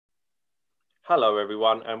Hello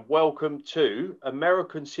everyone and welcome to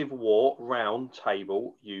American Civil War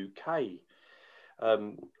Roundtable UK.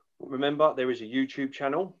 Remember, there is a YouTube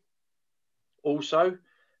channel. Also,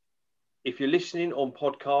 if you're listening on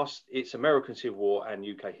podcast, it's American Civil War and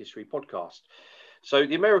UK History Podcast. So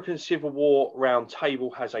the American Civil War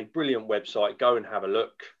Roundtable has a brilliant website. Go and have a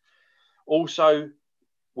look. Also,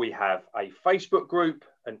 we have a Facebook group,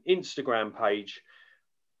 an Instagram page,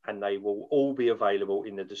 and they will all be available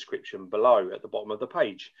in the description below at the bottom of the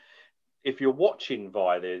page. If you're watching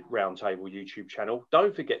via the Roundtable YouTube channel,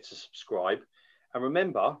 don't forget to subscribe and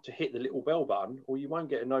remember to hit the little bell button or you won't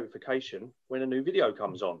get a notification when a new video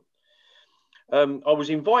comes on. I was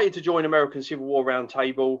invited to join American Civil War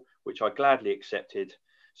Roundtable, which I gladly accepted.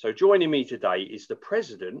 So joining me today is the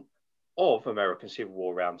president of American Civil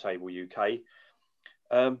War Roundtable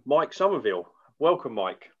UK, Mike Somerville. Welcome,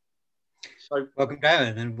 Mike. So, welcome,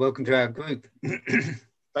 Darren, and welcome to our group.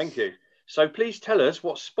 Thank you. So please tell us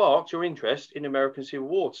what sparked your interest in American Civil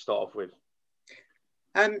War to start off with.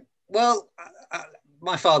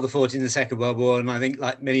 My father fought in the Second World War, and I think,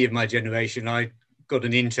 like many of my generation, I got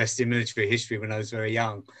an interest in military history when I was very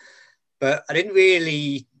young. But I didn't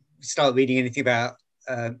really start reading anything about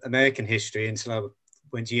American history until I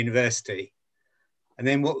went to university. And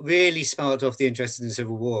then what really sparked off the interest in the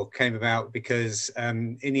Civil War came about because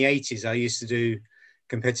in the 80s, I used to do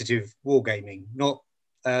competitive wargaming, not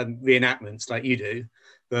reenactments like you do,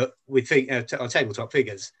 but with tabletop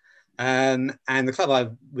figures. And the club I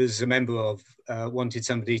was a member of wanted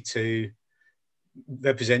somebody to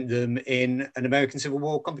represent them in an American Civil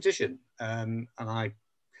War competition. And I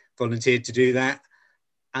volunteered to do that.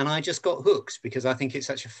 And I just got hooked because I think it's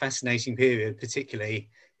such a fascinating period, particularly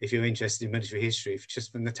if you're interested in military history,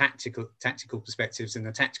 just from the tactical perspectives and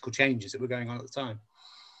the tactical changes that were going on at the time.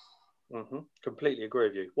 Completely agree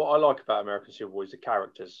with you. What I like about American Civil War is the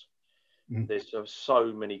characters. There's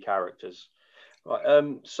so many characters.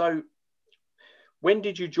 Right, so when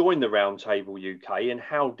did you join the Roundtable UK and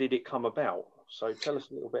how did it come about? So tell us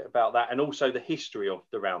a little bit about that and also the history of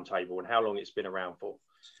the Roundtable and how long it's been around for.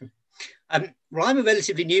 Well, I'm a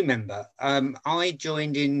relatively new member. I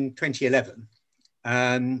joined in 2011.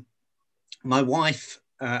 My wife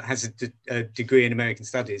has a degree in American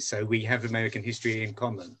Studies, so we have American history in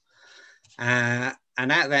common. And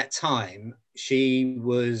at that time, she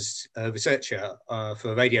was a researcher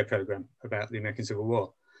for a radio program about the American Civil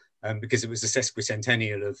War, because it was the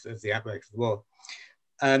sesquicentennial of the outbreak of the war.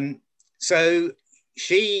 So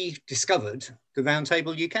she discovered the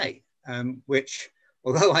Roundtable UK, which,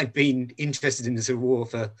 although I'd been interested in the Civil War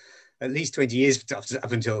for at least 20 years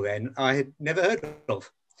up until then, I had never heard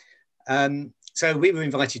of. So we were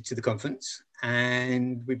invited to the conference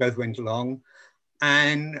and we both went along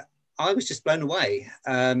and I was just blown away,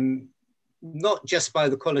 not just by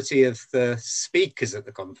the quality of the speakers at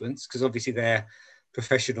the conference, because obviously they're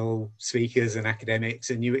professional speakers and academics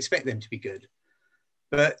and you expect them to be good,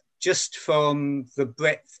 but just from the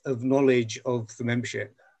breadth of knowledge of the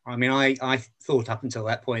membership. I mean, I thought up until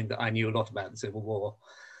that point that I knew a lot about the Civil War,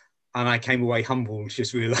 and I came away humbled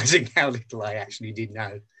just realizing how little I actually did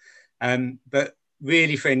know. But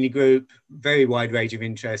really friendly group, very wide range of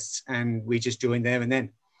interests, and we just joined there and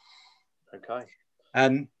then. Okay.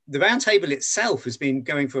 The Roundtable itself has been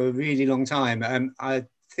going for a really long time. I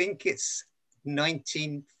think it's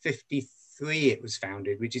 1953 it was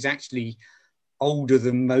founded, which is actually older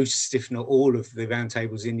than most, if not all, of the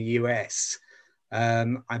roundtables in the US.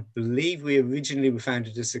 I believe we originally were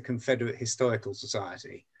founded as the Confederate Historical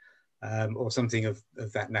Society, or something of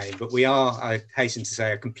that name. But we are, I hasten to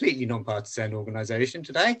say, a completely non-partisan organisation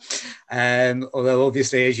today. Although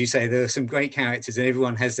obviously, as you say, there are some great characters and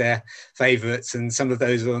everyone has their favourites, and some of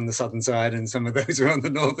those are on the southern side and some of those are on the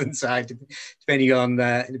northern side, depending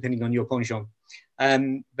on your penchant.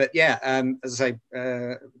 But yeah, as I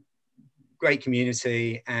say, great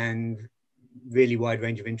community and really wide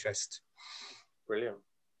range of interests. Brilliant.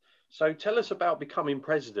 So tell us about becoming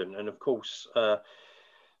president and of course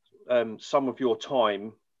some of your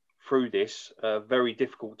time through this very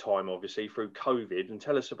difficult time, obviously through COVID, and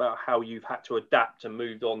tell us about how you've had to adapt and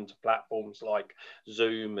moved on to platforms like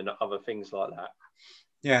Zoom and other things like that.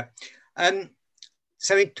 Yeah.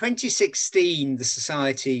 So in 2016, the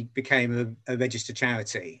Society became a registered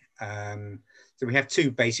charity. So we have two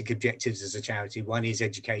basic objectives as a charity. One is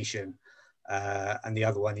education, and the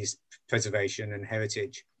other one is preservation and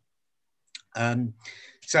heritage.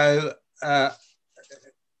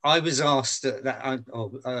 I was asked that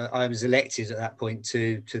I was elected at that point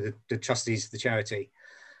to the trustees of the charity.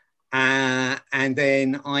 And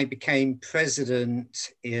then I became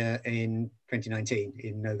president in 2019,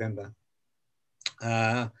 in November.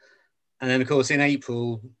 And then, of course, in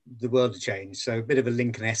April, the world had changed. So a bit of a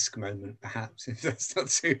Lincoln-esque moment, perhaps, if that's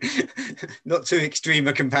not too extreme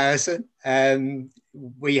a comparison.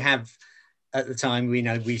 We have, at the time, we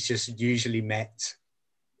just usually met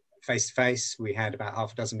face-to-face. We had about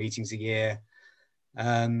half a dozen meetings a year.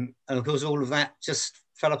 And of course, all of that just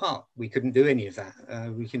fell apart. We couldn't do any of that.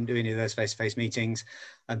 We couldn't do any of those face-to-face meetings.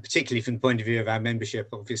 And particularly from the point of view of our membership,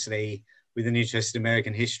 obviously, with an interest in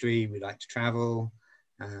American history, we like to travel.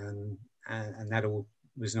 And that all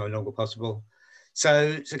was no longer possible.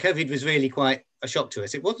 So COVID was really quite a shock to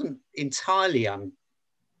us. It wasn't entirely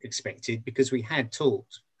unexpected because we had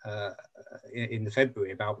talked in the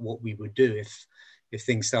February about what we would do if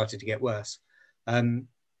things started to get worse. But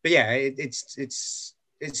yeah, it's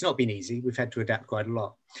not been easy. We've had to adapt quite a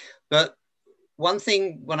lot. But one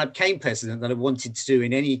thing when I became president that I wanted to do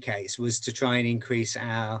in any case was to try and increase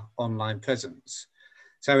our online presence.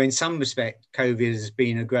 So in some respect, COVID has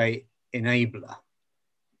been a great enabler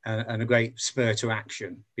and a great spur to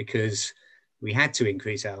action because we had to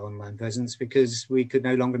increase our online presence because we could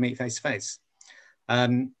no longer meet face to face.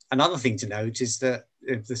 Another thing to note is that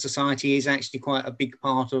the society is actually quite a big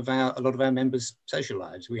part of a lot of our members' social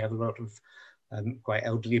lives. We have a lot of quite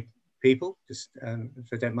elderly people, just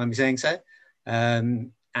if I don't mind me saying so,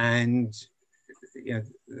 and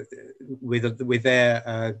with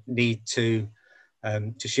their need to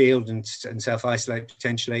shield and self-isolate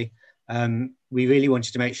potentially, we really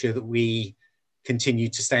wanted to make sure that we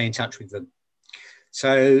continued to stay in touch with them.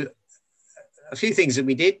 So a few things that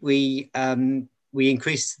we did, we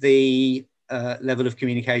increased the level of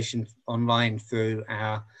communication online through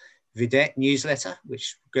our Vidette newsletter,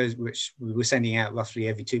 which we were sending out roughly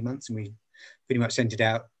every 2 months, and we pretty much sent it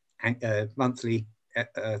out monthly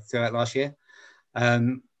throughout last year.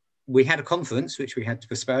 We had a conference which we had to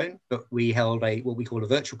postpone, but we held what we call a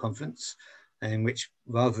virtual conference, in which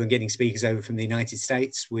rather than getting speakers over from the United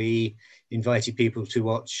States, we invited people to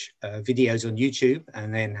watch videos on YouTube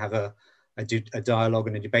and then have a dialogue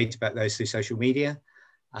and a debate about those through social media.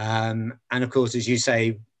 And of course, as you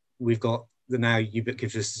say, we've got the now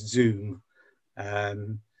ubiquitous Zoom.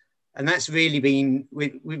 And that's really been,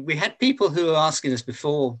 we had people who were asking us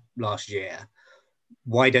before last year,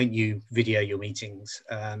 why don't you video your meetings?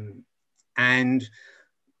 And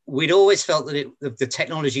we'd always felt that the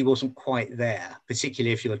technology wasn't quite there,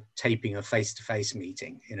 particularly if you're taping a face-to-face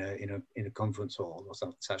meeting in a conference hall or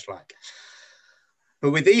such like. But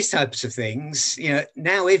with these types of things,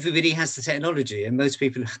 now everybody has the technology, and most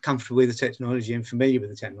people are comfortable with the technology and familiar with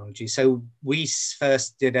the technology. So we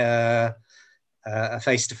first did a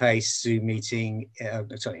face-to-face Zoom meeting,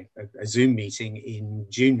 a Zoom meeting in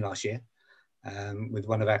June last year, with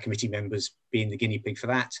one of our committee members being the guinea pig for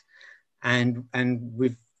that. And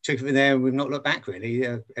we've took it from there and we've not looked back really.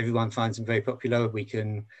 Everyone finds them very popular. We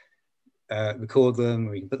can record them,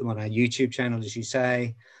 we can put them on our YouTube channel, as you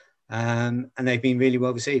say, and they've been really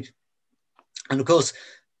well received. And of course,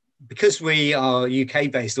 because we are a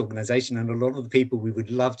UK-based organisation and a lot of the people we would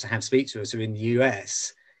love to have speak to us are in the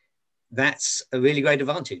US, that's a really great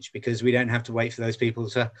advantage because we don't have to wait for those people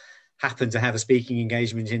to happen to have a speaking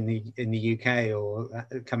engagement in the UK or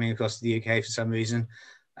coming across to the UK for some reason.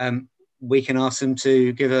 We can ask them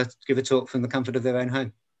to give a talk from the comfort of their own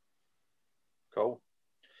home. Cool.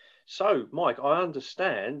 So, Mike, I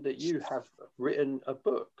understand that you have written a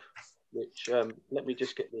book, which let me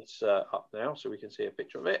just get this up now so we can see a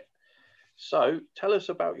picture of it. So, tell us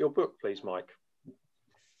about your book, please, Mike.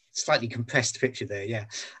 Slightly compressed picture there, yeah.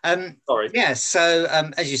 Sorry. Yeah, so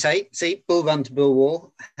as you say, Bull Run to Bull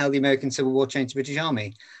War, how the American Civil War changed the British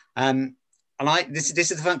Army. And this is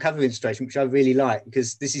the front cover illustration, which I really like,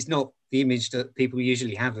 because this is not the image that people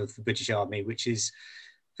usually have of the British Army, which is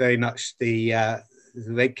very much the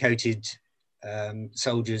red-coated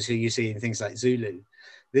soldiers who you see in things like Zulu.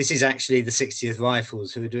 This is actually the 60th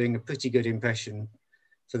Rifles, who are doing a pretty good impression,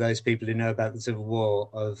 for those people who know about the Civil War,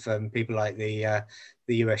 of people like the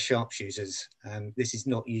US sharpshooters. This is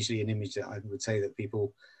not usually an image that I would say that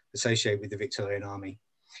people associate with the Victorian Army.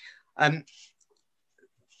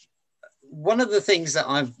 One of the things that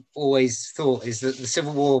I've always thought is that the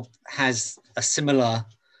Civil War has a similar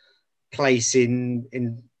place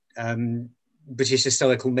in British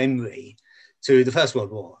historical memory to the First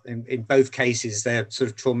World War. In both cases, they're sort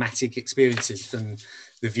of traumatic experiences from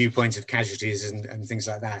the viewpoint of casualties and things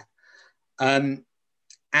like that.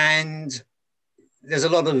 And there's a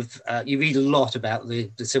lot of, you read a lot about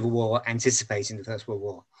the Civil War anticipating the First World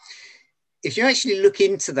War. If you actually look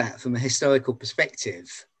into that from a historical perspective,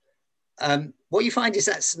 what you find is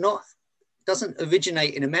that's not doesn't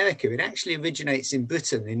originate in America. It actually originates in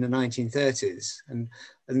Britain in the 1930s. And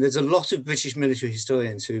there's a lot of British military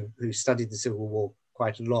historians who studied the Civil War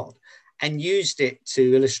quite a lot and used it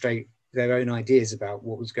to illustrate their own ideas about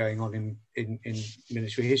what was going on in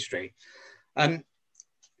military history.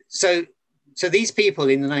 So these people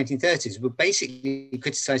in the 1930s were basically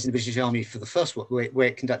criticizing the British Army for the First World War, where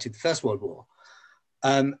it conducted the First World War,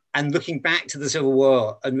 and looking back to the Civil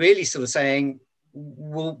War and really sort of saying,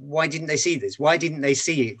 well, why didn't they see this? Why didn't they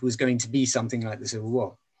see it was going to be something like the Civil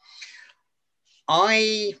War?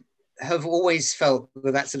 I have always felt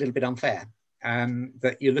that that's a little bit unfair,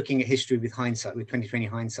 that you're looking at history with hindsight, with 2020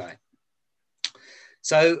 hindsight.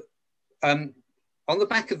 So on the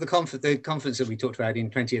back of the conference that we talked about in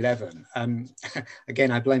 2011,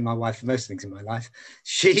 again, I blame my wife for most things in my life.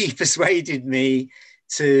 She persuaded me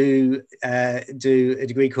to do a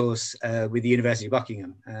degree course with the University of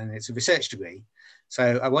Buckingham, and it's a research degree.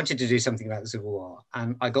 So I wanted to do something about the Civil War,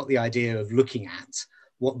 and I got the idea of looking at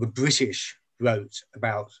what the British wrote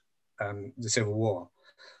about the Civil War,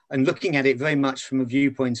 and looking at it very much from a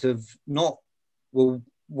viewpoint of not, well,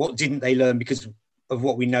 what didn't they learn because of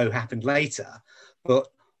what we know happened later, but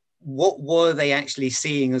what were they actually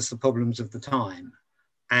seeing as the problems of the time?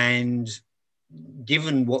 And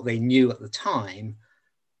given what they knew at the time,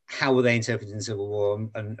 how were they interpreting the Civil War,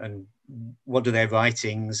 and what do their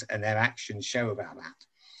writings and their actions show about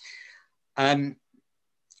that?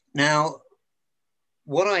 Now,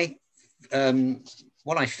 what I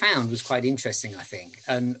found was quite interesting, I think,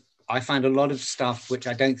 and I found a lot of stuff which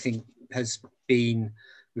I don't think has been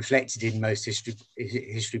reflected in most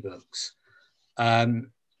history books.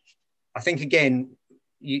 I think, again,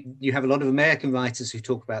 you have a lot of American writers who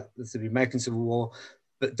talk about the American Civil War,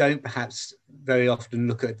 but don't perhaps very often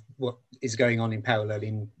look at what is going on in parallel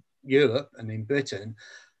in Europe and in Britain.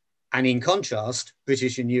 And in contrast,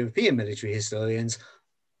 British and European military historians,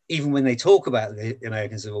 even when they talk about the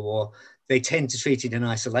American Civil War, they tend to treat it in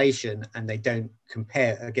isolation, and they don't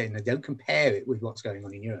compare, again, they don't compare it with what's going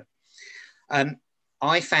on in Europe.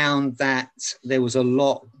 I found that there was a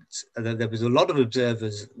lot of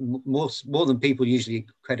observers, more than people usually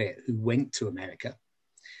credit, who went to America.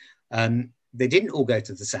 They didn't all go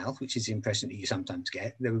to the South, which is the impression that you sometimes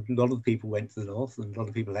get. There were a lot of people went to the North, and a lot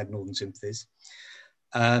of people had Northern sympathies.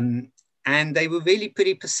 And they were really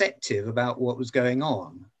pretty perceptive about what was going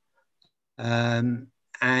on.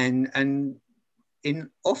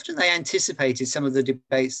 Often they anticipated some of the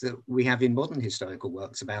debates that we have in modern historical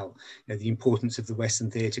works about, the importance of the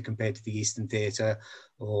Western theatre compared to the Eastern theatre,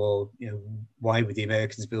 or why were the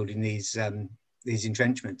Americans building these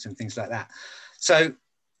entrenchments and things like that. So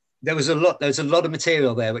there was a lot of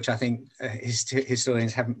material there which I think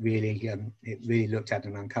historians haven't really looked at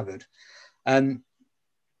and uncovered. I'm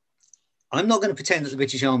not going to pretend that the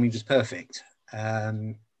British Army was perfect.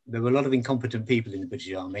 There were a lot of incompetent people in the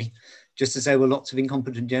British Army, just as there were lots of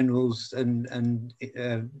incompetent generals and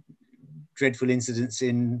dreadful incidents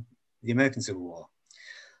in the American Civil War.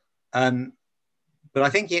 But I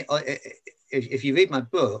think if you read my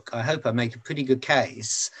book, I hope I make a pretty good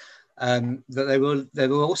case that there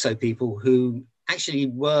were also people who actually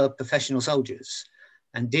were professional soldiers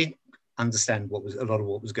and did understand a lot of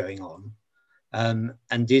what was going on.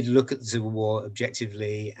 And did look at the Civil War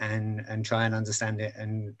objectively and try and understand it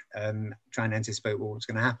and try and anticipate what was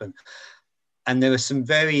going to happen. And there were some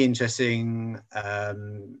very interesting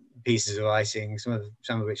pieces of writing, some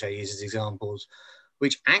of which I use as examples,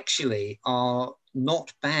 which actually are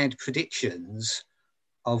not bad predictions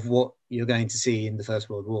of what you're going to see in the First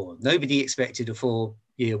World War. Nobody expected a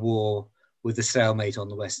 4-year war with a stalemate on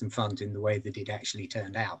the Western Front in the way that it actually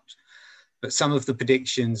turned out. But some of the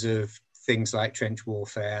predictions of things like trench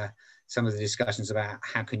warfare, some of the discussions about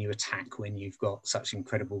how can you attack when you've got such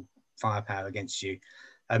incredible firepower against you.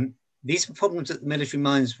 These were problems that the military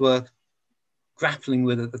minds were grappling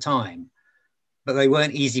with at the time, but they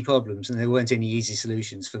weren't easy problems, and there weren't any easy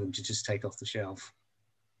solutions for them to just take off the shelf.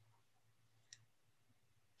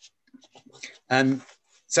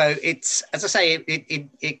 So it's, as I say,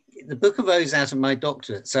 the book arose out of my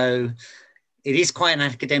doctorate, so it is quite an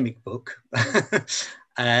academic book.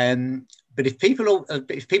 But if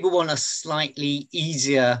people want a slightly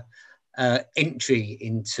easier entry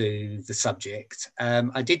into the subject,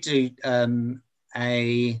 I did do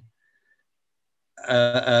a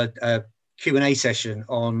Q&A session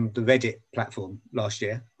on the Reddit platform last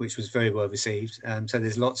year, which was very well received. So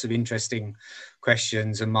there's lots of interesting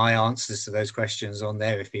questions and my answers to those questions on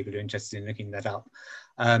there if people are interested in looking that up.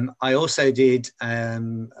 I also did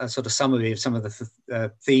a sort of summary of some of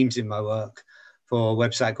the themes in my work for a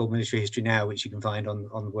website called Military History Now, which you can find on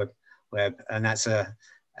the web, and that's a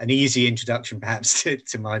an easy introduction perhaps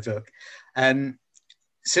to my book.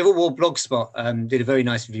 Civil War Blogspot did a very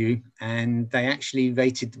nice review, and they actually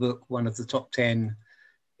rated the book one of the top 10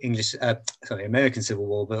 American Civil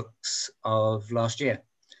War books of last year,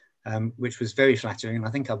 which was very flattering. And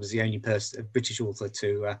I think I was the only British author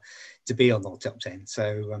to be on the top 10.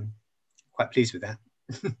 So quite pleased with that.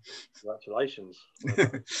 Congratulations.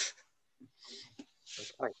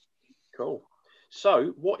 Okay, cool.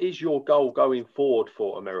 So what is your goal going forward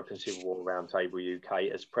for American Civil War Roundtable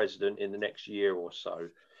UK as president in the next year or so?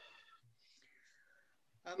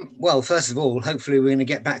 Well, first of all, hopefully we're going to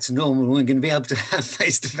get back to normal. We're going to be able to have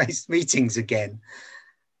face-to-face meetings again.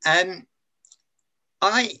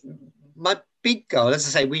 My big goal, as I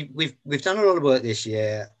say, we've done a lot of work this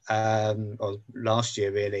year, or last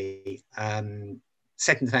year really,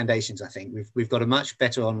 setting the foundations. I think we've got a much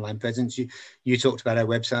better online presence. You talked about our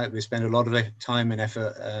website. We've spent a lot of time and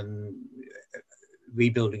effort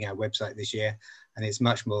rebuilding our website this year, and it's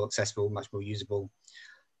much more accessible, much more usable.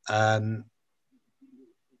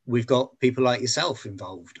 We've got people like yourself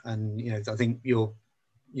involved, and I think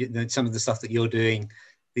some of the stuff that you're doing,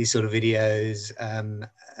 these sort of videos, and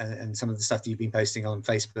some of the stuff that you've been posting on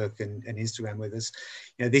Facebook and Instagram with us,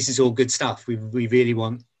 this is all good stuff. We really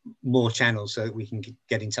want more channels so that we can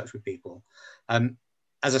get in touch with people.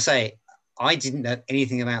 As I say, I didn't know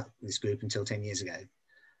anything about this group until 10 years ago.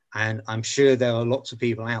 And I'm sure there are lots of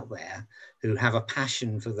people out there who have a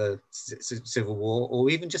passion for the Civil War, or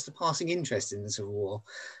even just a passing interest in the Civil War,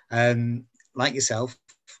 like yourself,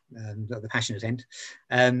 the passionate end.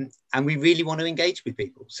 And we really want to engage with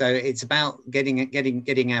people. So it's about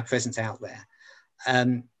getting our presence out there.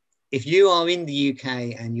 If you are in the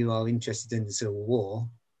UK and you are interested in the Civil War,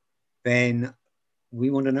 then we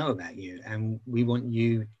want to know about you, and we want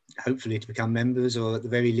you hopefully to become members, or at the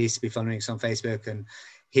very least be following us on Facebook and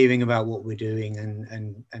hearing about what we're doing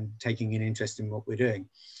and taking an interest in what we're doing.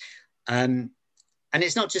 And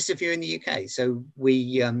it's not just if you're in the UK. So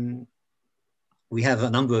we have a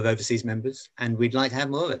number of overseas members, and we'd like to have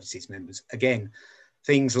more overseas members. Again,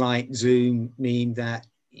 things like Zoom mean that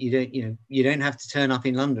you don't have to turn up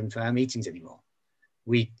in London for our meetings anymore.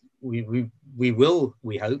 We will,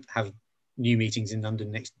 we hope, have new meetings in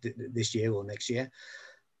London this year or next year,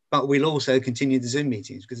 but we'll also continue the Zoom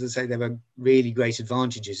meetings, because as I say, there are really great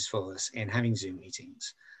advantages for us in having Zoom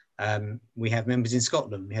meetings. We have members in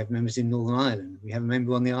Scotland, we have members in Northern Ireland, we have a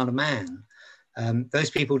member on the Isle of Man.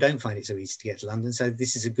 Those people don't find it so easy to get to London, so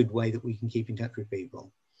this is a good way that we can keep in touch with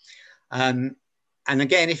people. And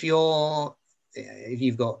again, if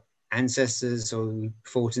you've got ancestors or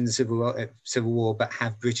fought in the Civil War but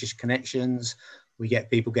have British connections, we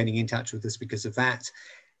get people getting in touch with us because of that.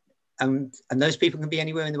 And those people can be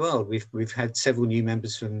anywhere in the world. We've had several new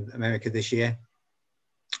members from America this year,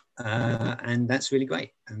 and that's really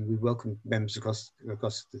great. And we welcome members across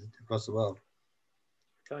the world.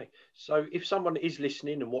 Okay, so if someone is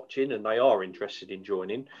listening and watching and they are interested in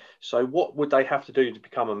joining, so what would they have to do to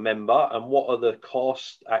become a member, and what are the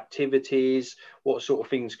costs, activities, what sort of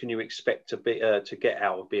things can you expect to get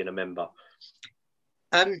out of being a member?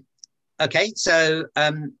 Okay, so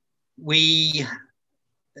I'll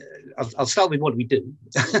start with what we do.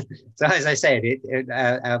 So as I said,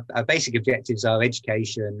 our basic objectives are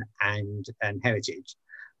education and heritage.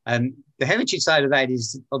 The heritage side of that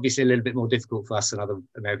is obviously a little bit more difficult for us than other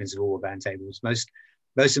American Civil War roundtables. Most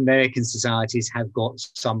American societies have got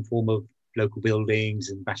some form of local buildings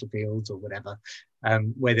and battlefields or whatever,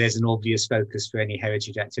 where there's an obvious focus for any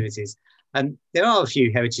heritage activities. There are a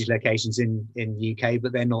few heritage locations in the UK,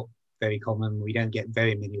 but they're not very common. We don't get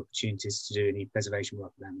very many opportunities to do any preservation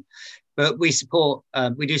work with them. But we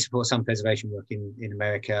do support some preservation work in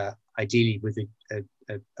America, ideally with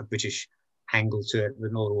a British angle to it,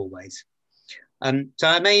 but not always. So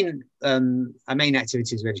our main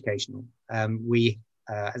activities are educational. We,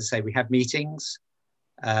 as I say, we have meetings.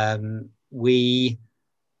 We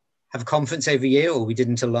have a conference every year, or we did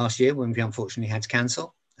until last year when we unfortunately had to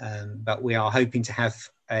cancel. But we are hoping to have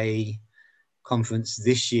a conference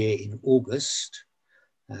this year in August,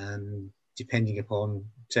 depending upon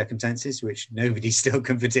circumstances, which nobody still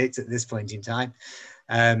can predict at this point in time.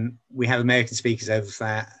 We have American speakers over for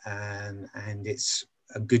that, and it's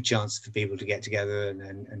a good chance for people to get together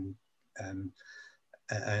and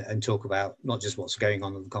talk about not just what's going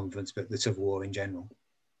on at the conference, but the Civil War in general.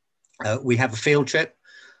 We have a field trip,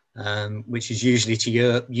 which is usually to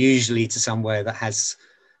Europe, usually to somewhere that has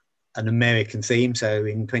an American theme. So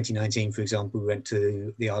in 2019, for example, we went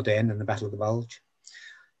to the Ardennes and the Battle of the Bulge,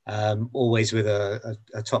 always with a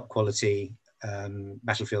top quality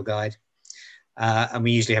battlefield guide. And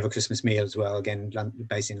we usually have a Christmas meal as well, again,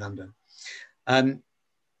 based in London.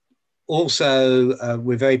 Also,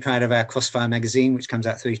 we're very proud of our Crossfire magazine, which comes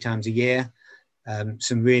out 3 times a year.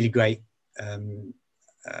 Some really great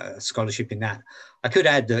scholarship in that. I could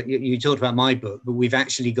add that you talked about my book, but we've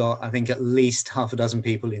actually got, I think, at least half a dozen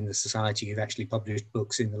people in the society who've actually published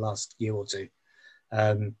books in the last year or two,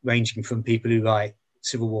 ranging from people who write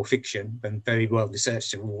Civil War fiction, and very well researched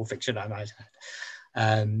Civil War fiction, I might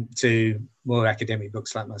add, to more academic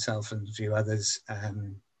books like myself and a few others.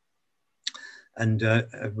 The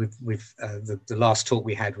last talk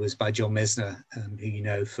we had was by John Mesner, who you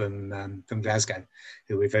know from Glasgow,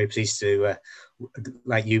 who we're very pleased to,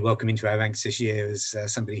 like you, welcome into our ranks this year as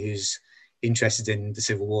somebody who's interested in the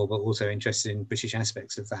Civil War, but also interested in British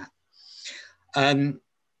aspects of that.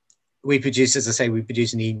 We produce, as I say, we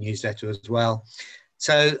produce an e-newsletter as well.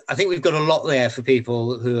 So I think we've got a lot there for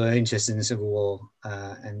people who are interested in the Civil War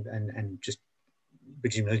and just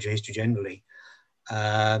British military history generally.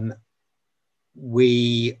 The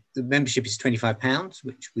membership is £25,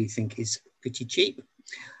 which we think is pretty cheap.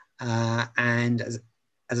 And as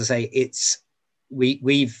I say,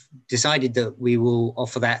 we've decided that we will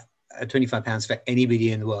offer that £25 for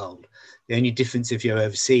anybody in the world. The only difference if you're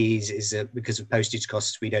overseas is that because of postage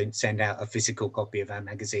costs, we don't send out a physical copy of our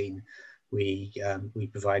magazine. We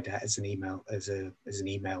provide that as an email, as an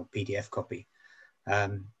email PDF copy.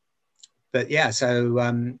 But yeah,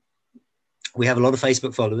 so we have a lot of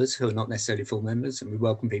Facebook followers who are not necessarily full members, and we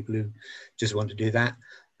welcome people who just want to do that.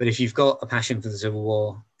 But if you've got a passion for the Civil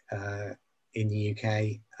War in the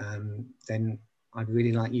UK, then I'd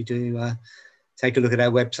really like you to take a look at our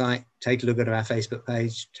website, take a look at our Facebook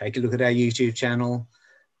page, take a look at our YouTube channel.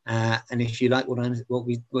 And if you like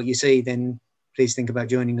what you see, then please think about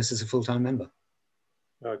joining us as a full-time member.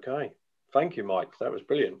 Okay. Thank you, Mike. That was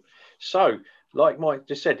brilliant. So, like Mike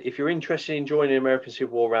just said, if you're interested in joining American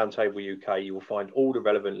Civil War Roundtable UK, you will find all the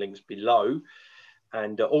relevant links below.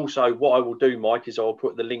 And also what I will do, Mike, is I'll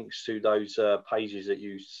put the links to those pages that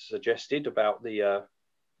you suggested about the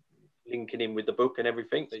linking in with the book and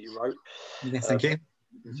everything that you wrote. Yeah, thank you.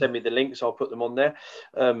 Send me the links, I'll put them on there,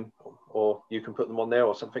 or you can put them on there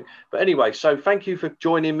or something. But anyway, so thank you for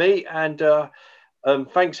joining me, and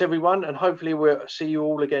thanks everyone, and hopefully we'll see you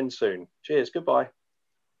all again soon. Cheers, goodbye.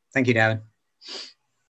 Thank you, Darren.